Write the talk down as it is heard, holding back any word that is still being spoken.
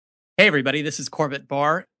Hey, everybody, this is Corbett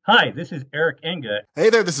Barr. Hi, this is Eric Enga. Hey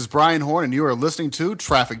there, this is Brian Horn, and you are listening to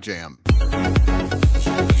Traffic Jam.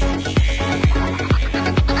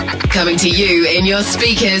 Coming to you in your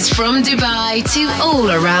speakers from Dubai to all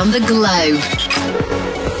around the globe.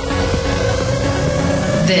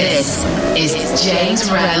 This is James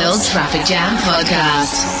Reynolds Traffic Jam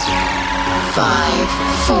Podcast.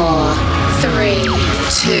 5, 4, 3,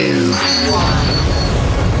 2, 1.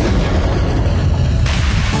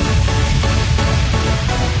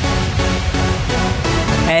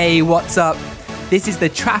 Hey, what's up? This is the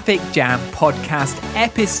Traffic Jam Podcast,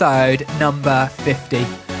 episode number 50.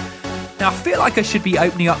 Now, I feel like I should be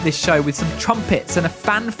opening up this show with some trumpets and a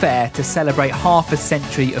fanfare to celebrate half a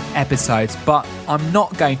century of episodes, but I'm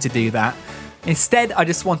not going to do that. Instead, I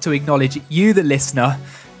just want to acknowledge you, the listener,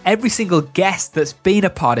 every single guest that's been a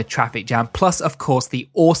part of Traffic Jam, plus, of course, the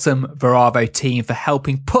awesome Veravo team for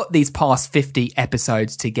helping put these past 50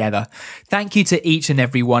 episodes together. Thank you to each and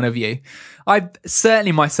every one of you. I've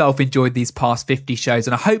certainly myself enjoyed these past 50 shows,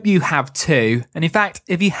 and I hope you have too. And in fact,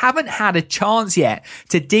 if you haven't had a chance yet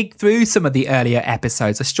to dig through some of the earlier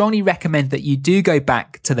episodes, I strongly recommend that you do go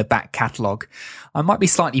back to the back catalogue. I might be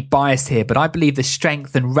slightly biased here, but I believe the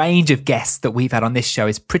strength and range of guests that we've had on this show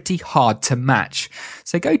is pretty hard to match.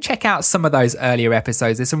 So go check out some of those earlier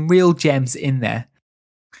episodes. There's some real gems in there.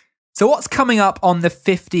 So what's coming up on the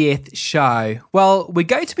 50th show? Well, we're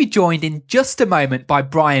going to be joined in just a moment by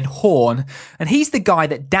Brian Horn, and he's the guy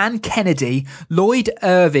that Dan Kennedy, Lloyd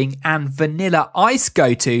Irving, and Vanilla Ice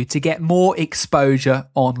go to get more exposure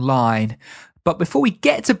online. But before we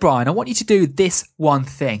get to Brian, I want you to do this one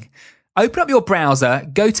thing. Open up your browser,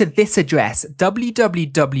 go to this address,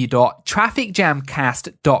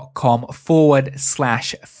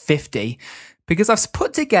 www.trafficjamcast.com/50. Because I've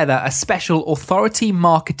put together a special authority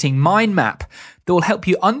marketing mind map that will help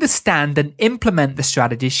you understand and implement the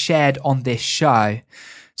strategies shared on this show.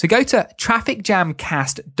 So go to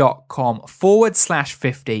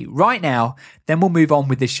trafficjamcast.com/50 right now, then we'll move on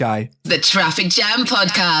with the show. The Traffic Jam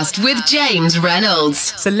Podcast with James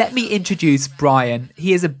Reynolds. So let me introduce Brian.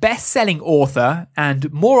 He is a best-selling author,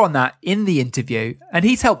 and more on that in the interview. And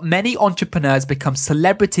he's helped many entrepreneurs become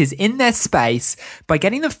celebrities in their space by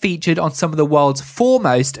getting them featured on some of the world's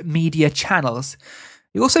foremost media channels.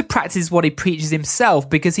 He also practices what he preaches himself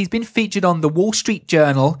because he's been featured on the Wall Street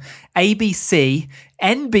Journal, ABC,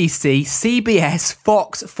 NBC, CBS,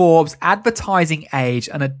 Fox, Forbes, Advertising Age,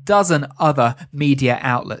 and a dozen other media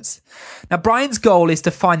outlets. Now, Brian's goal is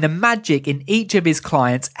to find the magic in each of his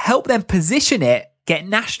clients, help them position it, get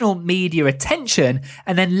national media attention,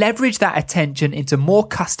 and then leverage that attention into more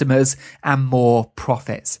customers and more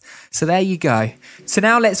profits. So there you go. So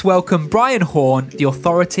now let's welcome Brian Horn, the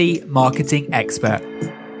authority marketing expert.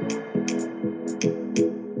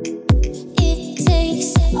 It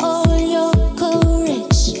takes all your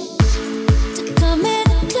courage to come in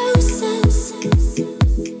closer.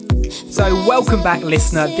 So welcome back,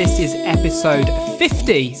 listener. This is episode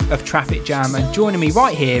 50 of Traffic Jam, and joining me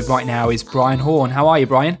right here, right now is Brian Horn. How are you,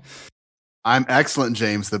 Brian? I'm excellent,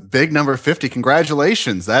 James. The big number 50.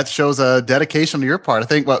 Congratulations. That shows a dedication on your part. I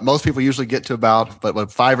think what most people usually get to about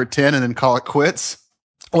 5 or 10 and then call it quits.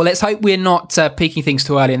 Well, let's hope we're not peaking things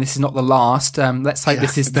too early, and this is not the last. Let's hope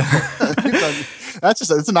this is the.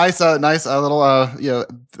 It's a nice little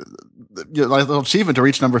little achievement to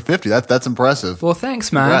reach number 50. That's impressive. Well,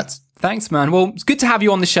 thanks, man. Congrats. Thanks, man. Well, it's good to have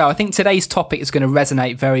you on the show. I think today's topic is going to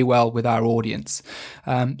resonate very well with our audience.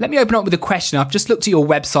 Let me open up with a question. I've just looked at your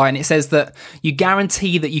website, and it says that you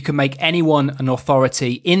guarantee that you can make anyone an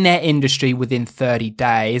authority in their industry within 30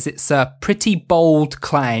 days. It's a pretty bold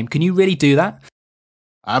claim. Can you really do that?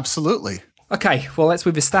 Absolutely. Okay, well,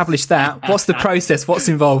 we've established that. What's the process? What's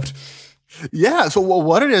involved? Yeah. So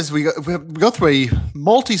what it is, we go through a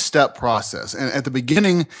multi-step process. And at the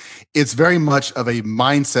beginning, it's very much of a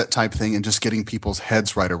mindset type thing and just getting people's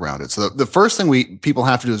heads right around it. So the first thing people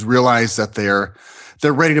have to do is realize that they're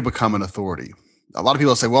ready to become an authority. A lot of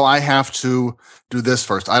people say, well, I have to do this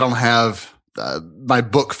first. I don't have my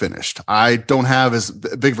book finished. I don't have as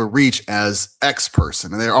big of a reach as X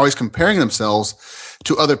person. And they're always comparing themselves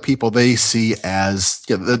to other people they see as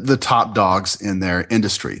the top dogs in their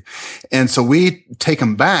industry. And so we take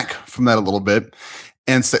them back from that a little bit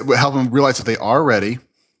and help them realize that they are ready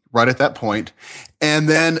right at that point. And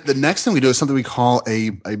then the next thing we do is something we call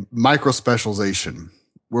a micro-specialization,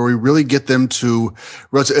 where we really get them to,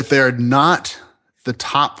 if they're not the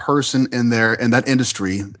top person in that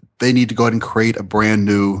industry, they need to go ahead and create a brand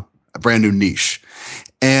new niche.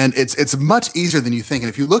 And it's much easier than you think. And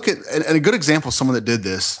if you look at, and a good example of someone that did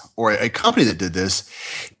this, or a company that did this,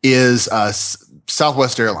 is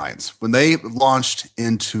Southwest Airlines, when they launched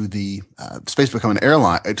into the space to become an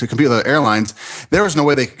airline, to compete with other airlines, there was no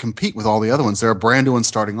way they could compete with all the other ones. They're a brand new one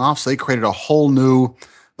starting off. So they created a whole new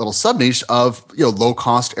little sub niche of, low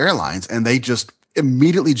cost airlines. And they just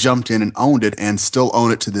immediately jumped in and owned it and still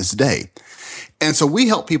own it to this day. And so we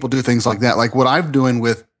help people do things like that. Like what I'm doing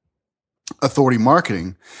with Authority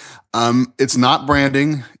Marketing. It's not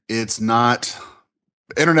branding. It's not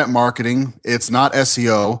internet marketing. It's not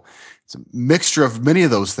SEO. It's a mixture of many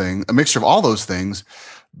of those things, a mixture of all those things,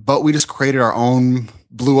 but we just created our own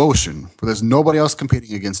blue ocean where there's nobody else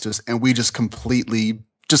competing against us. And we just completely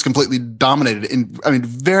dominated it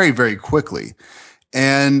very, very quickly.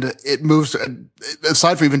 And it moves,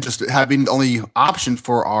 aside from even just having the only option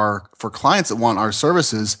for clients that want our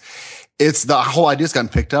services, it's the whole idea's gotten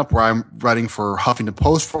picked up where I'm writing for Huffington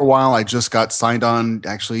Post for a while. I just got signed on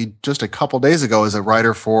actually just a couple days ago as a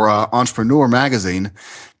writer for Entrepreneur magazine,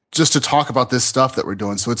 just to talk about this stuff that we're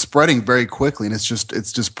doing. So it's spreading very quickly, and it's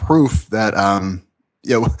just proof that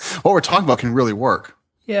what we're talking about can really work.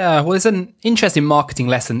 Yeah, well, there's an interesting marketing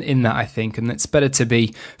lesson in that, I think, and it's better to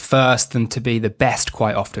be first than to be the best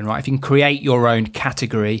quite often, right? If you can create your own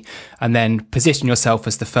category and then position yourself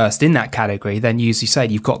as the first in that category, then as you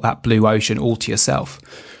said, you've got that blue ocean all to yourself.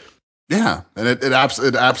 Yeah, and it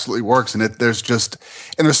absolutely works, and there's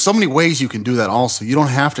so many ways you can do that. Also, you don't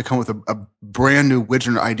have to come with a brand new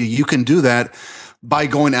widget or idea. You can do that by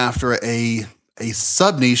going after a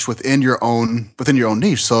sub niche within your own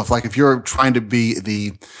niche. So if you're trying to be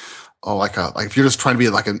if you're just trying to be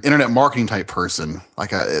like an internet marketing type person,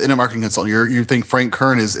 like an internet marketing consultant, you think Frank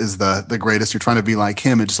Kern is the greatest. You're trying to be like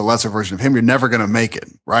him and just a lesser version of him. You're never going to make it,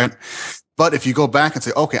 right? But if you go back and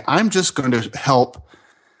say, okay, I'm just going to help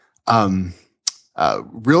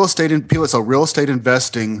real estate and people that sell real estate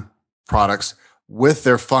investing products with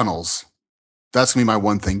their funnels. That's gonna be my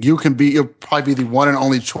one thing. You'll probably be the one and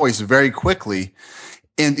only choice very quickly,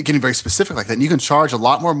 and getting very specific like that. And you can charge a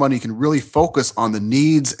lot more money. You can really focus on the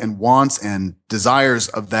needs and wants and desires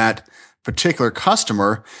of that particular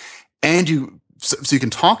customer, and so you can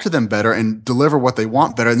talk to them better and deliver what they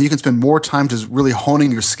want better. And you can spend more time just really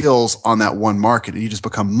honing your skills on that one market, and you just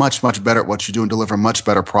become much, much better at what you do and deliver a much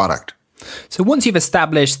better product. So once you've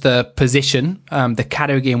established the position, the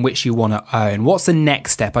category in which you want to own, what's the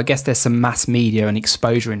next step? I guess there's some mass media and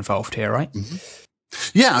exposure involved here, right? Mm-hmm.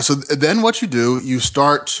 Yeah. So then what you do, you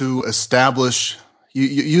start to establish, you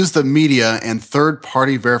use the media and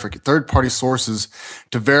third-party sources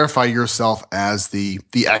to verify yourself as the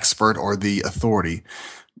expert or the authority.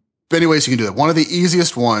 Many ways you can do that. One of the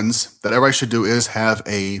easiest ones that everybody should do is have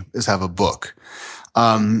a book.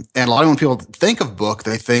 And a lot of when people think of book,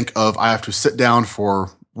 they think of, I have to sit down for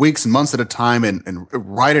weeks and months at a time and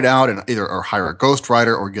write it out and or hire a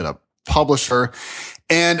ghostwriter or get a publisher.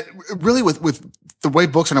 And really with the way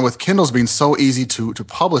books are now, with Kindles being so easy to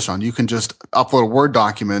publish on, you can just upload a Word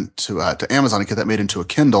document to Amazon and get that made into a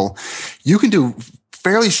Kindle. You can do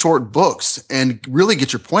fairly short books and really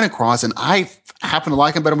get your point across. And I happen to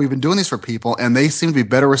like them better. We've been doing these for people, and they seem to be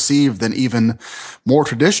better received than even more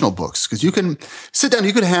traditional books. Because you can sit down,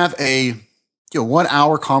 you could have a 1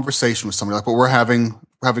 hour conversation with somebody like what we're having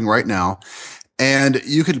right now, and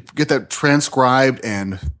you could get that transcribed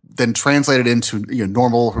and then translated into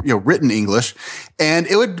normal written English, and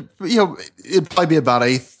it would it'd probably be about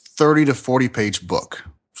a 30 to 40 page book.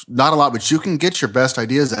 Not a lot, but you can get your best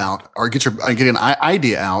ideas out, or get an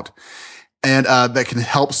idea out, and that can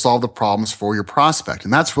help solve the problems for your prospect.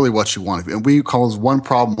 And that's really what you want. And we call those one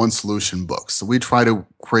problem, one solution books. So we try to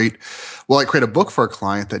create a book for a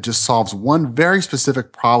client that just solves one very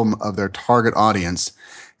specific problem of their target audience.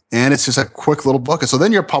 And it's just a quick little book. And so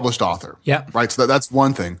then you're a published author. Yeah. Right. So that's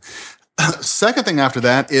one thing. Second thing after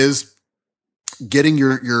that is getting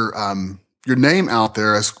your name out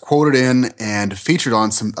there as quoted in and featured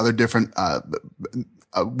on some other different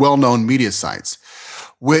well-known media sites,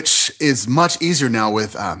 which is much easier now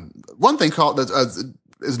with one thing called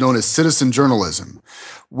is known as citizen journalism,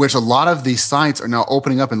 which a lot of these sites are now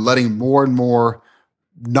opening up and letting more and more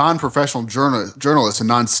non-professional journalists and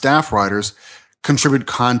non-staff writers contribute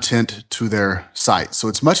content to their site. So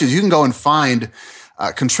it's much easier. You can go and find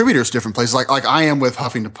contributors to different places, like I am with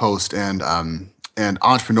Huffington Post and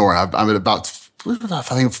Entrepreneur. I'm at about, I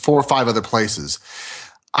think, 4 or 5 other places.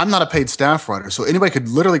 I'm not a paid staff writer, so anybody could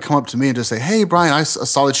literally come up to me and just say, "Hey, Brian, I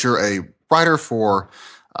saw that you're a writer for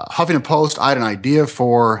Huffington Post. I had an idea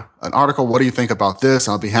for an article. What do you think about this?"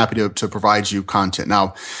 And I'll be happy to provide you content.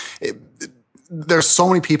 Now, there's so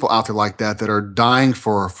many people out there like that are dying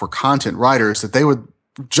for content writers that they would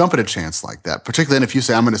jump at a chance like that. Particularly if you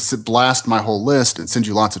say, I'm going to blast my whole list and send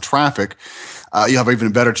you lots of traffic, you have even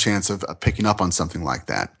a better chance of picking up on something like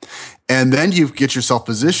that. And then you get yourself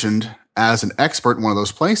positioned as an expert in one of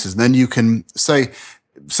those places. And then you can send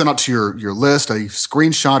out to your list a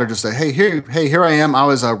screenshot or just say, hey, here I am. I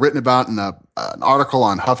was written about in an article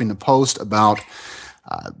on Huffington Post about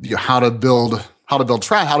how to build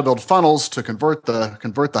funnels to convert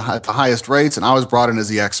the highest rates, and I was brought in as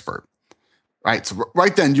the expert. Right. So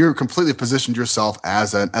right then you're completely positioned yourself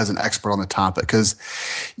as an expert on the topic, because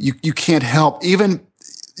you can't help even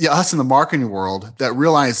us in the marketing world that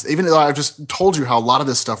realize, even though I've just told you how a lot of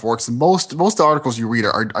this stuff works, most of the articles you read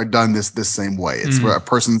are done this same way. It's where a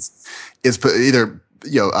person is either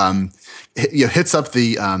hits up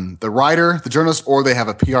the writer, the journalist, or they have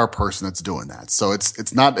a PR person that's doing that. So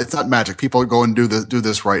it's not magic. People go and do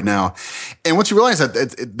this right now, and once you realize that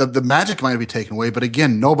the magic might be taken away, but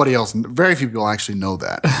again, very few people actually know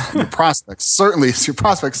that. Your prospects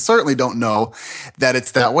certainly don't know that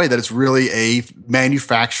it's that way. That it's really a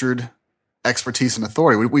manufactured expertise and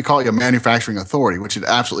authority. We call it a manufacturing authority, which it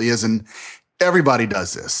absolutely is, and everybody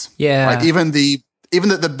does this. Yeah, right? Even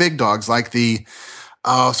the big dogs like the.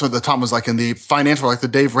 So the top was like in the financial, like the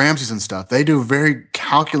Dave Ramsey's and stuff. They do very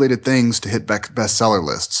calculated things to hit bestseller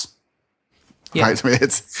lists. Yeah. Right? I mean,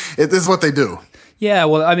 this is what they do. Yeah.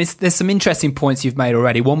 Well, I mean, there's some interesting points you've made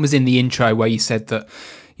already. One was in the intro where you said that,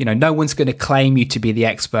 no one's going to claim you to be the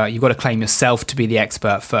expert. You've got to claim yourself to be the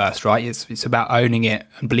expert first, right? It's about owning it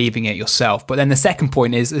and believing it yourself. But then the second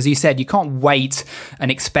point is, as you said, you can't wait and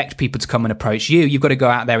expect people to come and approach you. You've got to go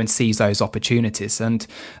out there and seize those opportunities. And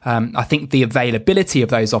I think the availability of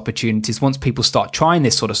those opportunities, once people start trying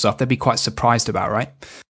this sort of stuff, they'd be quite surprised about, right?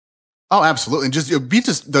 Oh, absolutely. And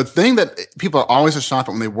just the thing that people are always shocked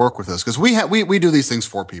at when they work with us, because we do these things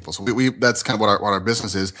for people. So that's kind of what our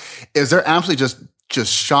business is they're absolutely just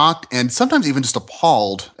shocked and sometimes even just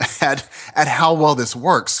appalled at how well this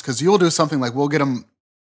works. Because you'll do something like, we'll get them,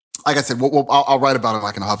 like I said, I'll write about it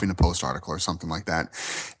like in a Huffington Post article or something like that.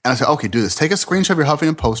 And I say, okay, do this. Take a screenshot of your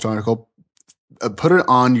Huffington Post article, put it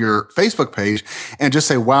on your Facebook page, and just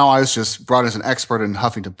say, wow, I was just brought as an expert in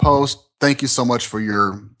Huffington Post. Thank you so much for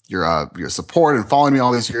your support and following me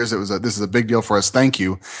all these years. This is a big deal for us. Thank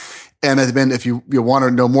you. And then if you want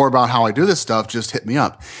to know more about how I do this stuff, just hit me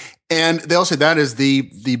up. And they'll say that is the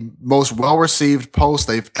most well-received post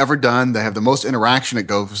they've ever done. They have the most interaction. It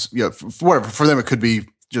goes, for them, it could be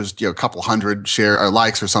just, a couple hundred share or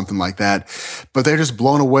likes or something like that. But they're just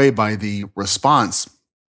blown away by the response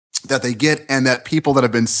that they get, and that people that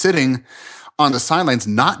have been sitting on the sidelines,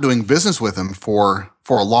 not doing business with them for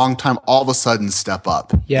a long time, all of a sudden step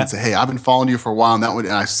up and say, hey, I've been following you for a while, and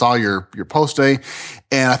I saw your post today,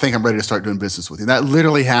 and I think I'm ready to start doing business with you. And that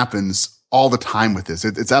literally happens all the time with this.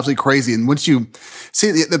 It's absolutely crazy. And once you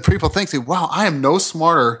see the people say, wow, I am no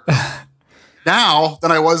smarter now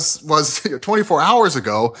than I was 24 hours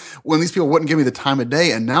ago when these people wouldn't give me the time of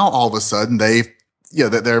day. And now all of a sudden they're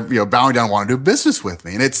bowing down and want to do business with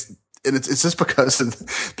me. And it's just because of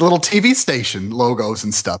the little TV station logos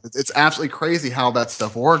and stuff. It's absolutely crazy how that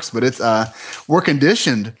stuff works, but we're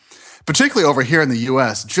conditioned, particularly over here in the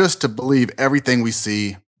US, just to believe everything we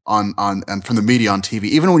see on and from the media on TV.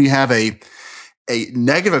 Even when you have a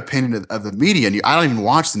negative opinion of the media, and I don't even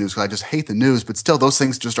watch the news because I just hate the news, but still those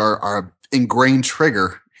things just are an ingrained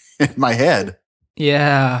trigger in my head.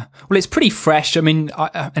 Yeah. Well, it's pretty fresh. I mean,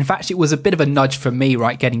 in fact, it was a bit of a nudge for me,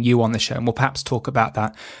 right, getting you on the show. And we'll perhaps talk about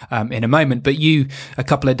that in a moment. But you, a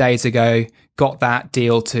couple of days ago, got that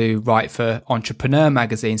deal to write for Entrepreneur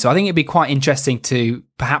magazine. So I think it'd be quite interesting to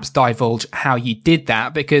perhaps divulge how you did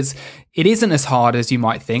that, because it isn't as hard as you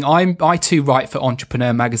might think. I too write for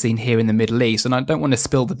Entrepreneur magazine here in the Middle East, and I don't want to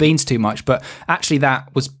spill the beans too much, but actually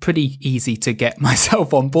that was pretty easy to get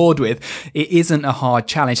myself on board with. It isn't a hard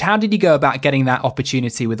challenge. How did you go about getting that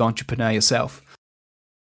opportunity with Entrepreneur yourself?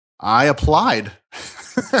 I applied.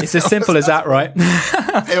 It's as simple as that, right?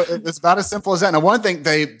 It's about as simple as that. Now, one thing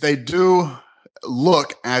they do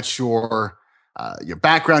look at your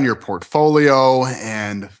background, your portfolio,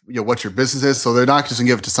 and what your business is. So they're not just going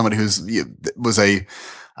to give it to somebody who's was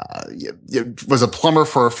a plumber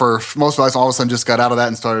for most of us. All of a sudden, just got out of that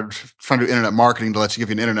and started trying to do internet marketing to let you give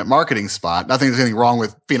you an internet marketing spot. Not think there's anything wrong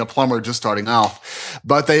with being a plumber just starting off,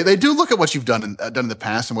 but they do look at what you've done in the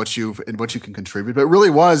past and what you can contribute. But it really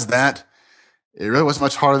was that. It really wasn't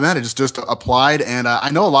much harder than that. It just applied, and I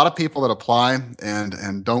know a lot of people that apply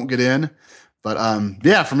and don't get in. But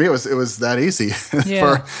for me, it was that easy.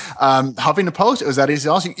 Yeah. For Huffington Post, it was that easy.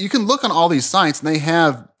 Also, you can look on all these sites, and they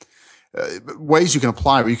have ways you can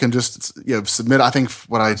apply where you can just submit. I think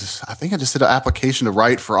I just did an application to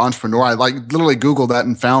write for Entrepreneur. I literally Googled that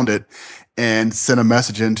and found it and sent a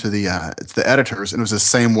message into the editors, and it was the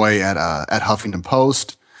same way at Huffington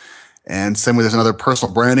Post. And same way, there's another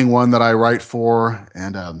personal branding one that I write for,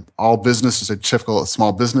 and All Business is a typical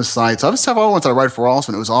small business site. So I just have all ones that I write for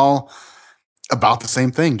also, and it was all about the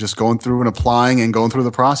same thing, just going through and applying and going through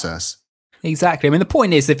the process. Exactly. I mean, the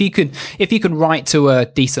point is, if you can write to a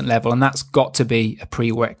decent level, and that's got to be a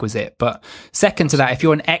prerequisite. But second to that, if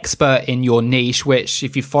you're an expert in your niche, which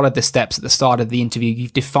if you followed the steps at the start of the interview,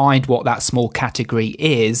 you've defined what that small category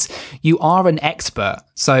is, you are an expert.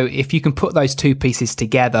 So if you can put those two pieces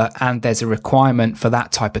together and there's a requirement for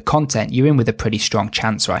that type of content, you're in with a pretty strong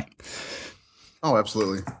chance, right? Oh,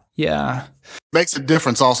 absolutely. Yeah. Makes a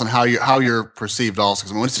difference also in how you're perceived also.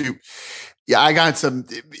 Because once you... Yeah, I got some.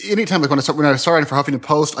 Anytime, like when I started for Huffington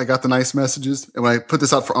Post, I got the nice messages, and when I put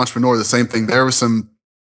this out for Entrepreneur, the same thing. There was some,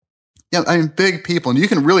 big people, and you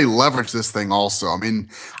can really leverage this thing. Also, I mean,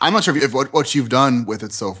 I'm not sure if what you've done with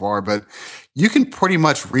it so far, but you can pretty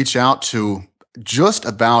much reach out to just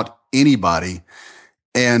about anybody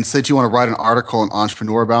and say that you want to write an article in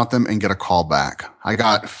Entrepreneur about them and get a call back.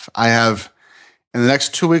 I have in the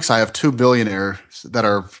next 2 weeks, I have 2 billionaires that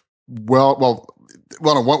are well.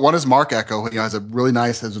 One is Mark Echo. Has a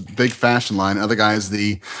big fashion line. The other guy is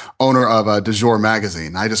the owner of Du Jour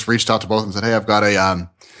magazine. I just reached out to both of them and said, hey, I've got a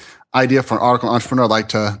idea for an article on Entrepreneur. I'd like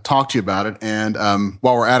to talk to you about it. And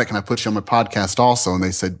while we're at it, can I put you on my podcast also? And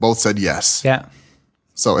they both said yes. Yeah.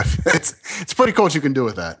 So it's pretty cool what you can do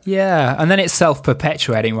with that. Yeah, and then it's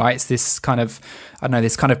self-perpetuating, right? It's this kind of,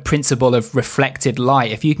 this kind of principle of reflected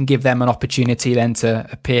light. If you can give them an opportunity then to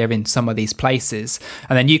appear in some of these places,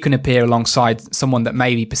 and then you can appear alongside someone that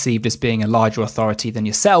may be perceived as being a larger authority than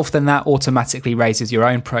yourself, then that automatically raises your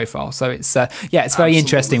own profile. So it's very Absolutely.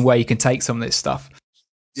 Interesting where you can take some of this stuff.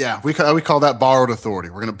 Yeah, we call that borrowed authority.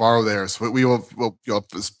 We're going to borrow theirs. We'll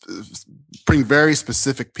bring very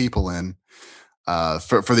specific people in.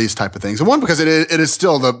 For these type of things, and one because it is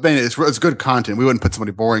still it's good content. We wouldn't put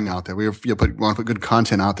somebody boring out there. We want to put good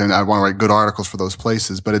content out there, and I want to write good articles for those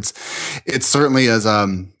places. But it's certainly as a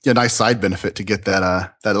nice side benefit to get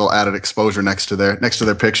that little added exposure next to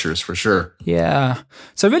their pictures for sure. Yeah.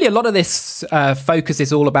 So really, a lot of this focus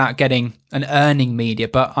is all about getting an earning media,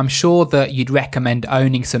 but I'm sure that you'd recommend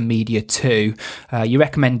owning some media too. You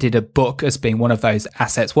recommended a book as being one of those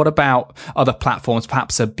assets. What about other platforms,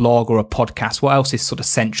 perhaps a blog or a podcast? What else is sort of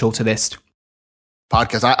central to this?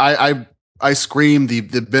 Podcast. I scream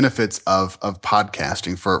the benefits of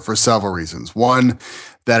podcasting for several reasons. One,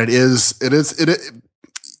 that it's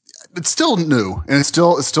still new and it's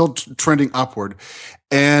still trending upward.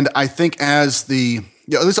 And I think as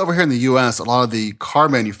at least over here in the US, a lot of the car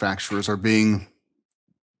manufacturers are being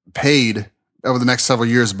paid over the next several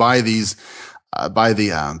years by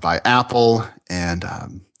Apple and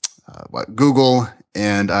Google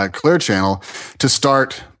and Clear Channel to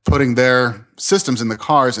start putting their systems in the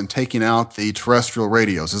cars and taking out the terrestrial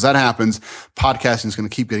radios. As that happens, podcasting is going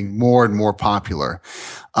to keep getting more and more popular.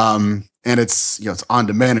 And it's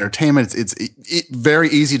on-demand entertainment. It's very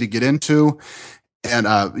easy to get into and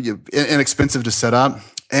inexpensive to set up.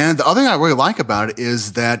 And the other thing I really like about it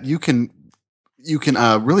is that you can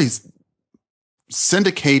really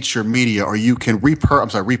syndicate your media, or you can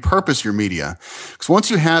repurpose your media. Because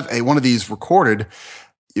once you have one of these recorded,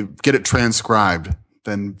 you get it transcribed,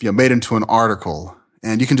 then made into an article,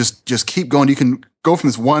 and you can just keep going. You can go from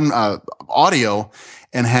this one audio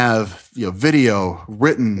and have video,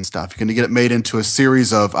 written stuff. You can get it made into a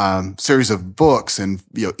series of books and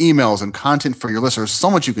emails and content for your listeners.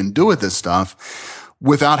 So much you can do with this stuff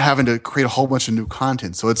without having to create a whole bunch of new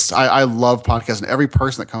content. So I love podcasting. Every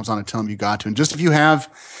person that comes on and tell them you got to. And just if you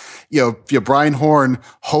have, Brian Horn,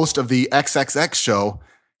 host of the XXX show,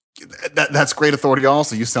 that's great authority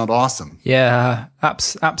also. You sound awesome. Yeah,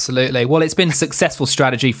 absolutely. Well, it's been a successful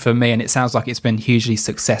strategy for me, and it sounds like it's been hugely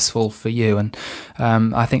successful for you. And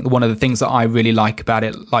I think one of the things that I really like about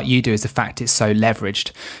it, like you do, is the fact it's so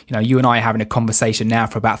leveraged. You and I are having a conversation now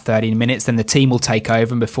for about 30 minutes, then the team will take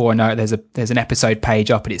over, and before I know it, there's an episode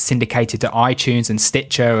page up, and it's syndicated to iTunes and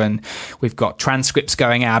Stitcher, and we've got transcripts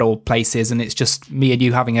going out all places, and it's just me and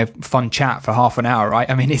you having a fun chat for half an hour, right?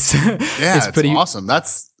 I mean, it's it's pretty awesome.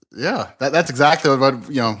 That's exactly what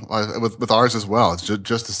with ours as well. It's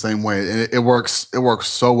just the same way. It works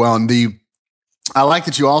so well. And I like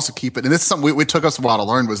that you also keep it. And this is something we took us a while to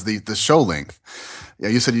learn, was the show length. Yeah,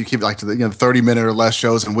 you said you keep it to the 30-minute or less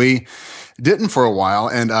shows, and we didn't for a while.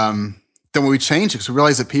 And then when we changed it, because we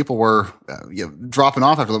realized that people were dropping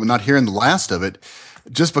off after a little bit, not hearing the last of it.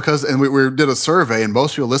 just because, and we did a survey, and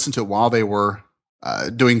most people listened to it while they were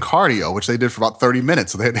doing cardio, which they did for about 30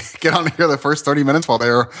 minutes. So they had to get on and hear the first 30 minutes while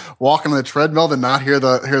they were walking on the treadmill, then not hear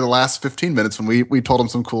the last 15 minutes when we told them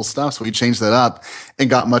some cool stuff. So we changed that up and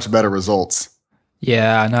got much better results.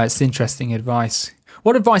 Yeah, no, it's interesting advice.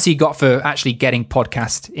 What advice have you got for actually getting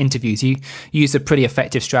podcast interviews? You use a pretty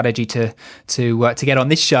effective strategy to get on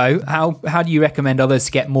this show. How do you recommend others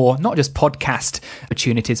to get more, not just podcast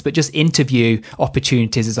opportunities, but just interview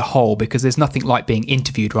opportunities as a whole? Because there's nothing like being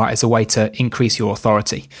interviewed, right, as a way to increase your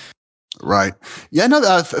authority. Right. Yeah, no,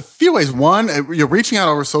 a few ways. One, you're reaching out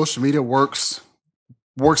over social media works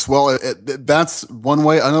well. That's one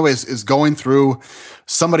way. Another way is going through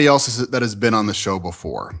somebody else that has been on the show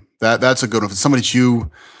before. That's a good one. If it's somebody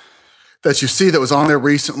that you see that was on there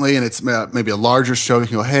recently, and it's maybe a larger show, you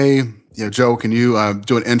can go, hey, Joe, can you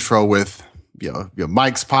do an intro with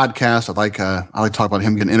Mike's podcast? I'd like to talk about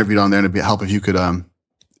him getting interviewed on there, and it'd be help if you could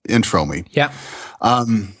intro me. Yeah.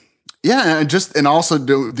 Yeah, and also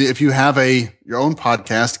if you have your own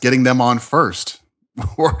podcast, getting them on first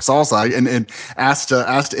works also, and ask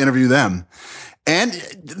to interview them. And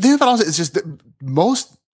the thing about also is just that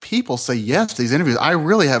most people say yes to these interviews. I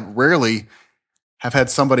really rarely have had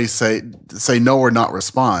somebody say no or not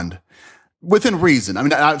respond within reason. I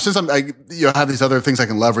mean, since I have these other things I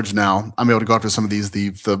can leverage now, I'm able to go after some of these,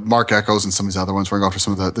 the Mark Echoes and some of these other ones. We're going to go after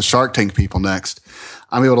some of the Shark Tank people next.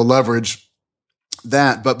 I'm able to leverage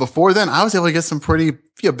that. But before then, I was able to get some pretty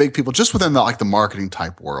big people just within the marketing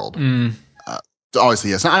type world. Obviously,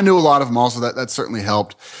 yes. And I knew a lot of them also. That certainly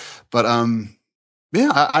helped. But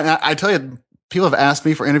I tell you, people have asked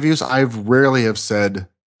me for interviews. I've rarely have said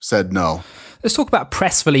no. Let's talk about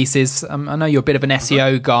press releases. I know you're a bit of an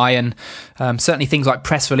SEO guy, and certainly things like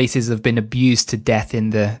press releases have been abused to death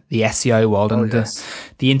in the SEO world, and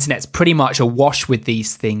the internet's pretty much awash with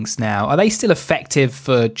these things now. Are they still effective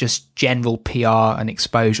for just general PR and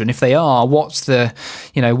exposure? And if they are, what's the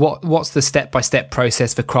step-by-step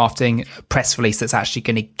process for crafting a press release that's actually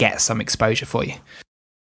going to get some exposure for you?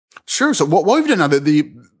 Sure. So what we've done now,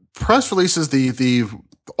 the press releases, the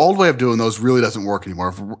old way of doing those really doesn't work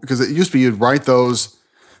anymore, because it used to be you'd write those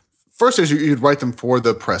first is you'd write them for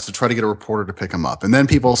the press to try to get a reporter to pick them up, and then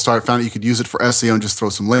people found out you could use it for SEO and just throw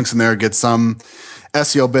some links in there, get some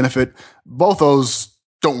SEO benefit. Both those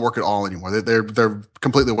don't work at all anymore. They're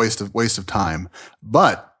completely waste of time.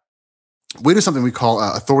 But we do something we call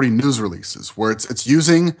authority news releases, where it's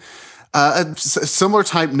using similar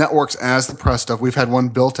type networks as the press stuff. We've had one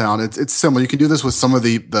built out. It's similar. You can do this with some of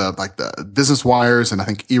the Business Wires, and I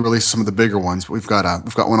think e-release, some of the bigger ones. We've got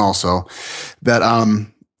one also that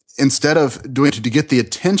instead of doing it to get the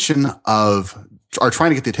attention of, or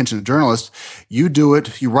trying to get the attention of journalists, you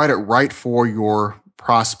write it right for your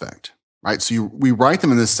prospect, right? So we write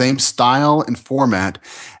them in the same style and format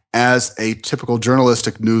as a typical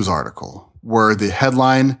journalistic news article, where the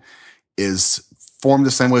headline is formed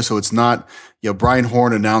the same way. So it's not, Brian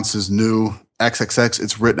Horn announces new XXX.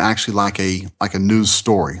 It's written actually like a news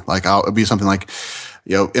story. Like it'll be something like,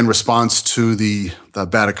 in response to the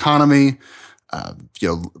bad economy,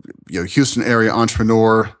 Houston area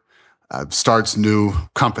entrepreneur starts new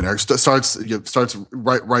company, or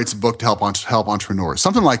writes a book to help entrepreneurs.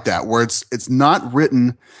 Something like that, where it's not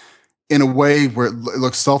written in a way where it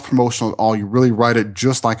looks self-promotional at all. You really write it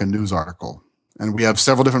just like a news article. And we have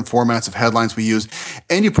several different formats of headlines we use,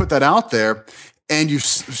 and you put that out there, and you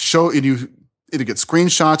either get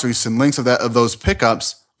screenshots or you send links of those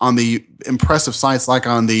pickups on the impressive sites, like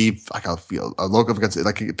on a local,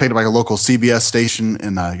 paid by a local CBS station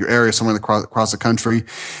in your area somewhere across the country,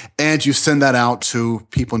 and you send that out to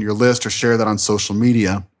people in your list or share that on social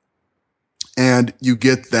media, and you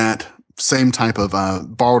get that same type of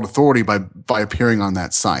borrowed authority by appearing on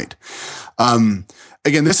that site.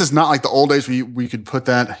 Again, this is not like the old days where we could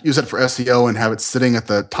use that for SEO and have it sitting at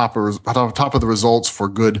the top of the results for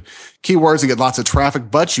good keywords and get lots of traffic,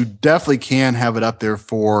 but you definitely can have it up there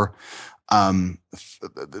for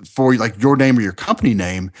like your name or your company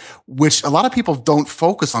name, which a lot of people don't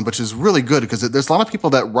focus on, which is really good, because there's a lot of people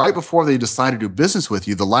that right before they decide to do business with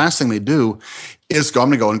you, the last thing they do is I'm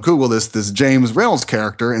going to go and Google this James Reynolds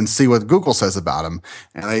character and see what Google says about him.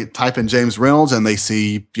 And they type in James Reynolds and they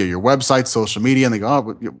see your website, social media, and they go,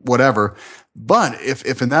 oh, whatever. But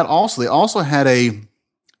if in that also, they also had a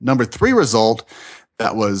number 3 result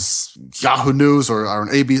that was Yahoo News or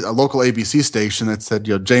a local ABC station that said,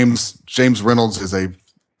 James Reynolds is an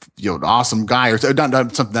awesome guy, or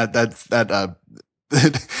not something that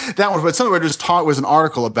one, but something where just was an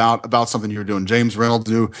article about something you were doing. James Reynolds'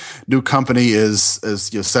 new company is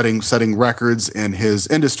setting records in his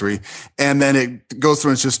industry, and then it goes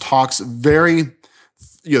through and just talks very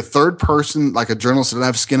third person, like a journalist that doesn't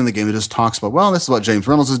have skin in the game that just talks about, well, this is what James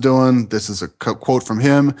Reynolds is doing. This is a quote from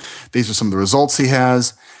him. These are some of the results he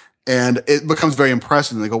has. And it becomes very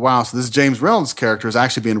impressive. And they go, wow, so this James Reynolds character is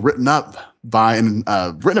actually being written about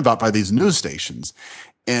by these news stations.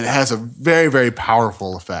 And it has a very, very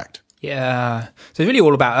powerful effect. Yeah. So it's really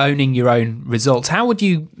all about owning your own results. How would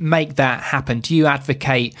you make that happen? Do you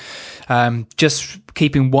advocate just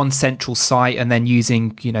keeping one central site and then using,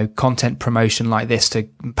 content promotion like this to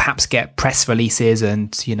perhaps get press releases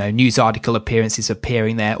and, news article appearances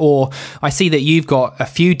appearing there? Or I see that you've got a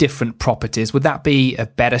few different properties. Would that be a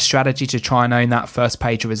better strategy to try and own that first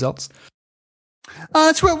page of results?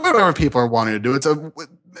 It's whatever people are wanting to do.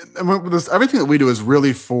 Everything that we do is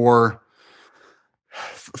really for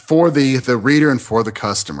the reader and for the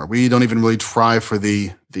customer. We don't even really try for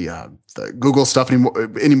the Google stuff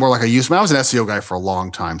anymore like I used to. I was an SEO guy for a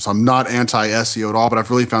long time, so I'm not anti-SEO at all, but I've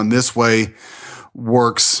really found this way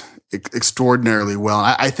works extraordinarily well.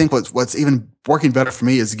 I think what's even working better for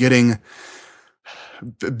me is being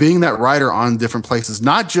that writer on different places,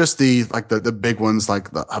 not just the big ones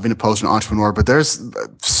like the Huffington Post and Entrepreneur, but there's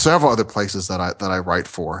several other places that I write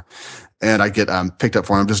for. And I get picked up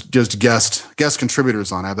for them, just guest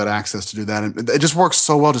contributors on. I have that access to do that. And it just works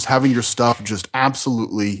so well, just having your stuff just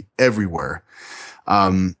absolutely everywhere,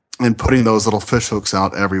 and putting those little fish hooks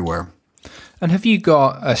out everywhere. And have you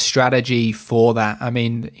got a strategy for that? I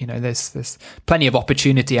mean, there's plenty of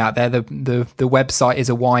opportunity out there. The website is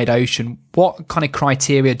a wide ocean. What kind of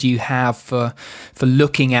criteria do you have for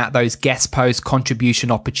looking at those guest post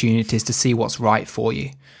contribution opportunities to see what's right for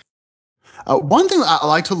you? One thing I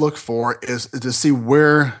like to look for is to see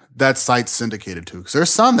where that site's syndicated to. Because there's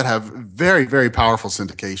some that have very, very powerful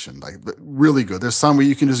syndication, like really good. There's some where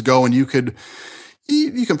you can just go and you can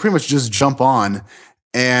pretty much just jump on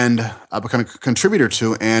and become a contributor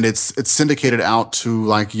to, and it's syndicated out to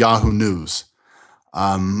like Yahoo News.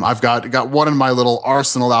 I've got one in my little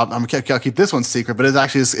arsenal out. I'll keep this one secret, but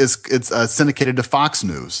it's syndicated to Fox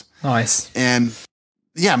News. Nice. And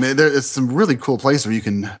yeah, I mean, there's some really cool places where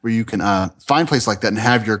you can find places like that and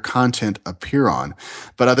have your content appear on.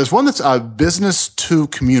 But there's one that's business to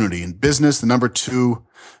community, and business, the number 2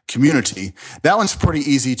 community. That one's pretty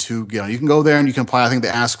easy to get on. You can go there and you can apply. I think they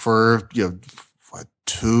ask for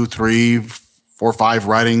 2, 3, 4, 5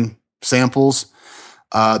 writing samples.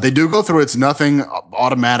 They do go through. It's nothing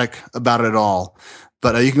automatic about it at all.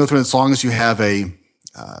 But you can go through it as long as you have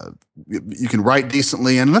you can write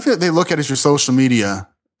decently, and another thing that they look at is your social media,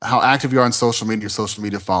 how active you are on social media, your social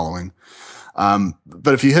media following.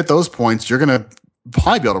 But if you hit those points, you're going to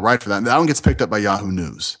probably be able to write for that. And that one gets picked up by Yahoo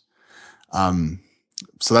News.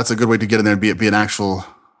 So that's a good way to get in there and be an actual,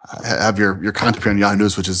 have your content appear on Yahoo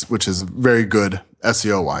News, which is very good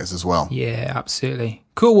SEO wise as well. Yeah, absolutely.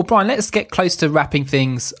 Cool. Well, Brian, let's get close to wrapping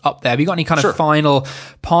things up there. Have you got any kind of final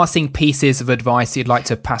passing pieces of advice you'd like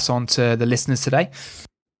to pass on to the listeners today?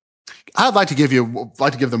 I'd like to give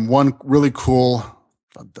them one really cool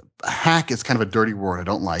hack. Is kind of a dirty word. I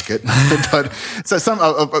don't like it, but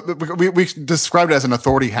so we described it as an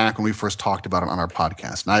authority hack when we first talked about it on our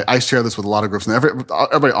podcast. And I share this with a lot of groups, and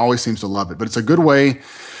everybody always seems to love it. But it's a good way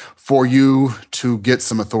for you to get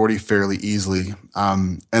some authority fairly easily,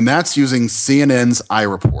 and that's using CNN's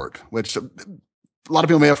iReport, which a lot of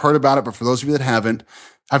people may have heard about it, but for those of you that haven't,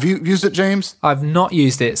 have you used it, James? I've not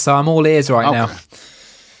used it, so I'm all ears right now.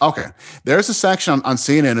 Okay. There's a section on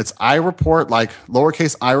CNN. It's iReport, like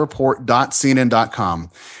lowercase iReport.cnn.com.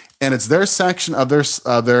 And it's their section of their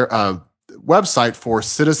website for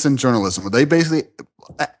citizen journalism, where they basically,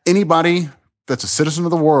 anybody that's a citizen of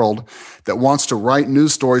the world that wants to write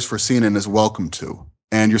news stories for CNN is welcome to,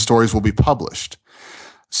 and your stories will be published.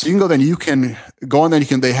 So you can go there and you can go on there.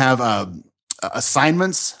 They have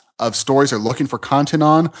assignments of stories they're looking for content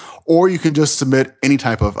on, or you can just submit any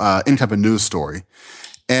type of news story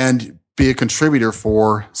and be a contributor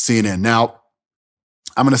for CNN. Now,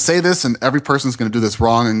 I'm going to say this, and every person's going to do this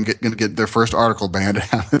wrong and going to get their first article banned. It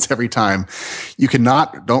happens every time.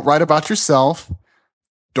 Don't write about yourself.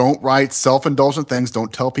 Don't write self-indulgent things.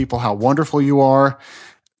 Don't tell people how wonderful you are.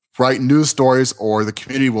 Write news stories or the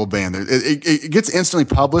community will ban it. It gets instantly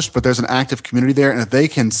published, but there's an active community there. And if they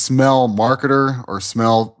can smell marketer or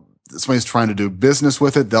smell somebody's trying to do business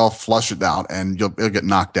with it, they'll flush it out and it'll get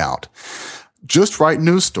knocked out. Just write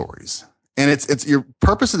news stories. And it's your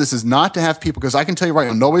purpose of this is not to have people, because I can tell you right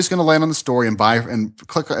now, nobody's going to land on the story and buy and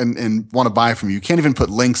click and want to buy from you. You can't even put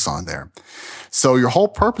links on there. So your whole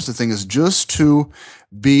purpose of the thing is just to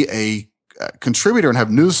be a contributor and have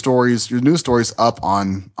your news stories up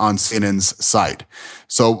on CNN's site.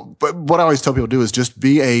 So, but what I always tell people to do is just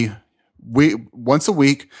be once a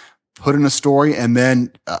week, put in a story, and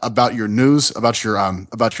then about your news, about your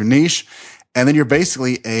niche. And then you're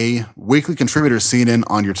basically a weekly contributor to CNN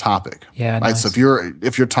on your topic. Yeah. Right. Nice. So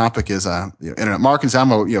if your topic is internet marketing, so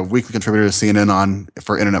I'm a weekly contributor to CNN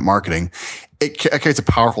for internet marketing. It creates a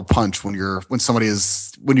powerful punch when you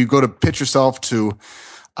go to pitch yourself to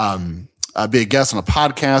be a guest on a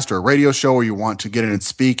podcast or a radio show, or you want to get in and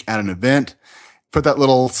speak at an event. Put that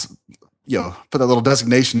little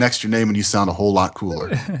designation next to your name, and you sound a whole lot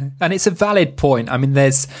cooler. And it's a valid point. I mean,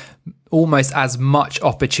 there's almost as much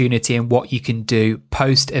opportunity in what you can do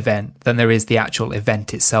post-event than there is the actual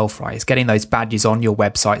event itself, right? It's getting those badges on your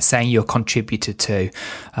website saying you're a contributor to,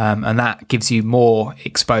 and that gives you more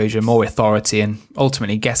exposure, more authority, and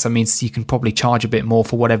ultimately, that means you can probably charge a bit more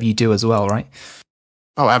for whatever you do as well, right?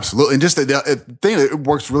 Oh, absolutely. And just the thing that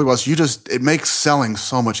works really well is it makes selling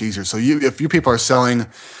so much easier. So if you people are selling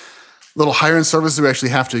little higher-end services who actually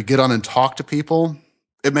have to get on and talk to people,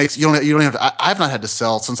 it makes you don't have to. I've not had to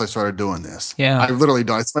sell since I started doing this. Yeah, I literally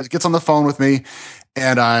don't. It gets on the phone with me,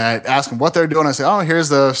 and I ask them what they're doing. I say, "Oh, here's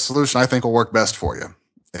the solution I think will work best for you,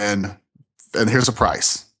 and here's a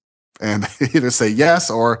price." And they either say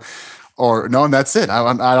yes or no, and that's it.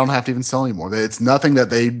 I don't have to even sell anymore. It's nothing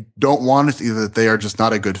that they don't want. It's either that they are just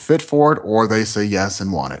not a good fit for it, or they say yes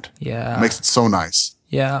and want it. Yeah, it makes it so nice.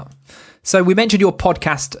 Yeah. So we mentioned your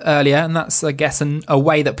podcast earlier, and that's, I guess, a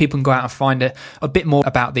way that people can go out and find a bit more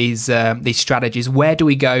about these strategies. Where do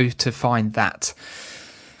we go to find that?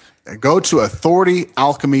 Go to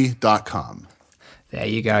authorityalchemy.com. There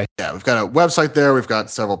you go. Yeah, we've got a website there. We've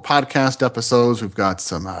got several podcast episodes. We've got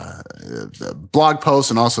some blog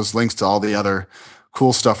posts and also links to all the other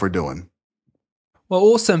cool stuff we're doing. Well,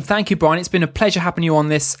 awesome. Thank you, Brian. It's been a pleasure having you on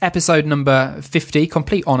this episode number 50.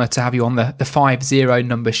 Complete honor to have you on the 50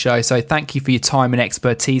 number show. So thank you for your time and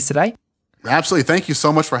expertise today. Absolutely. Thank you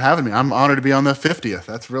so much for having me. I'm honored to be on the 50th.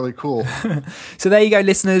 That's really cool. So there you go,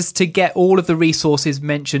 listeners. To get all of the resources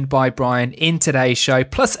mentioned by Brian in today's show,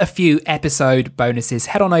 plus a few episode bonuses,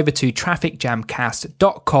 head on over to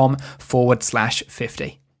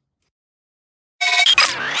trafficjamcast.com/50.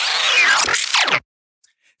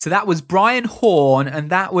 So that was Brian Horn, and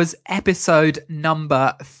that was episode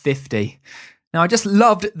number 50. Now, I just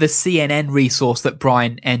loved the CNN resource that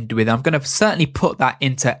Brian ended with. I'm going to certainly put that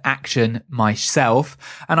into action myself,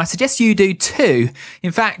 and I suggest you do too.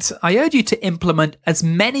 In fact, I urge you to implement as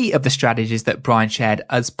many of the strategies that Brian shared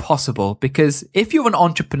as possible, because if you're an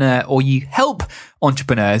entrepreneur or you help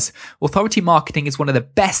entrepreneurs, authority marketing is one of the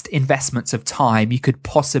best investments of time you could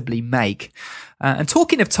possibly make. And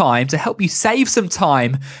talking of time, to help you save some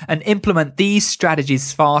time and implement these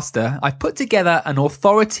strategies faster, I've put together an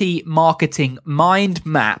authority marketing mind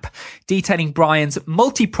map detailing Brian's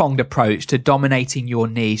multi-pronged approach to dominating your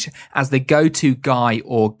niche as the go-to guy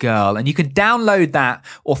or girl. And you can download that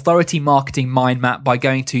authority marketing mind map by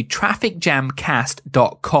going to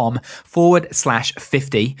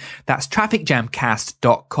trafficjamcast.com/50. That's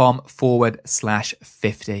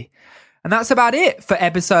trafficjamcast.com/50. And that's about it for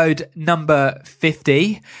episode number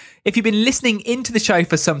 50. If you've been listening into the show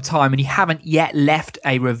for some time and you haven't yet left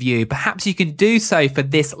a review, perhaps you can do so for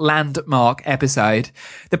this landmark episode.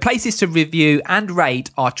 The places to review and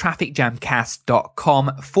rate are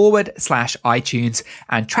trafficjamcast.com/iTunes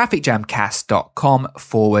and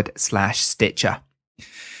trafficjamcast.com/Stitcher.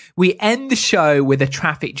 We end the show with a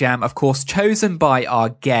traffic jam, of course, chosen by our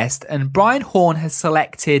guest, and Brian Horn has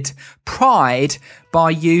selected Pride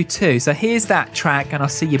by U2. So here's that track, and I'll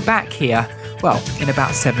see you back here, well, in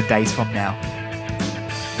about 7 days from now.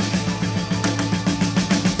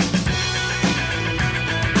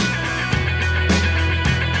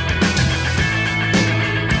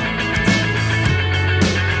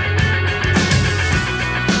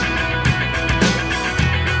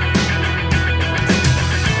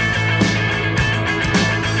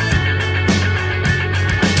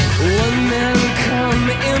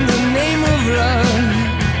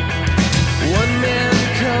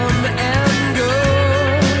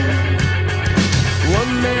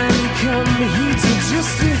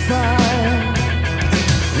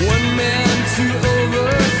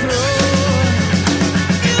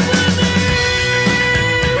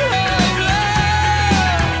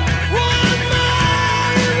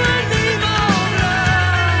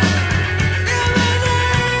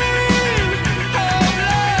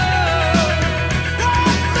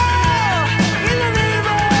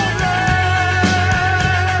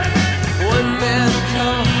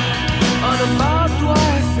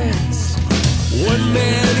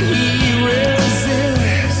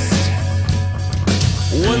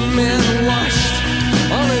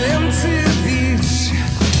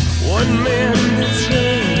 One man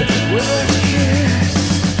betrayed with a kiss.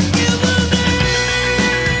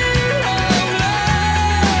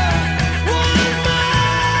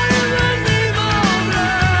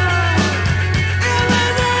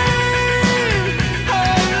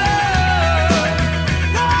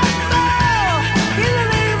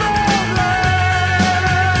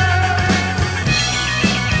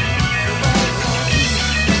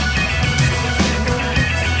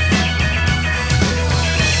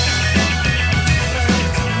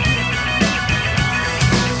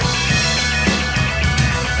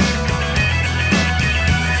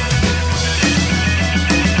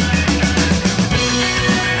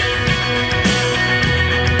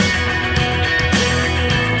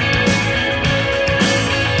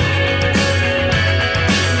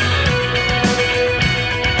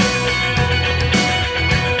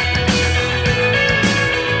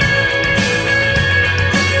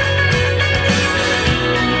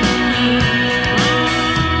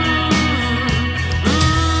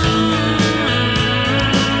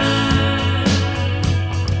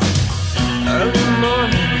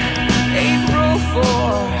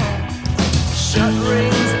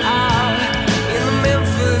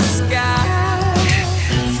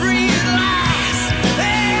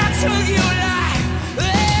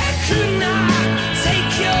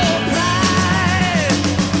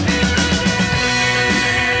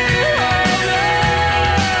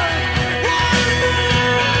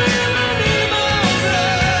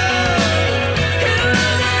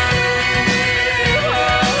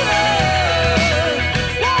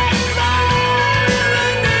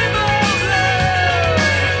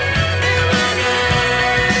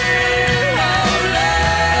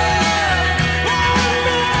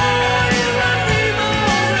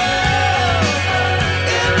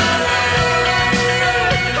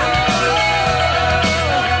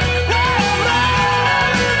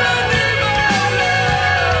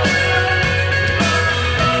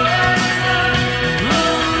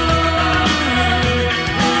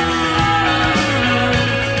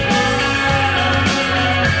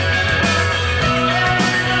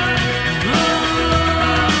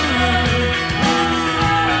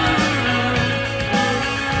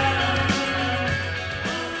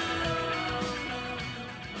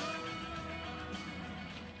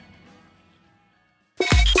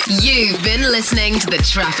 You've been listening to the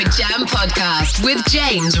Traffic Jam podcast with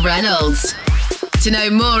James Reynolds. To know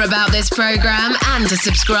more about this program and to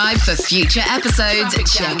subscribe for future episodes,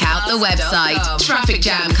 check out the website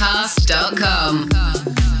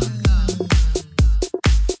trafficjamcast.com.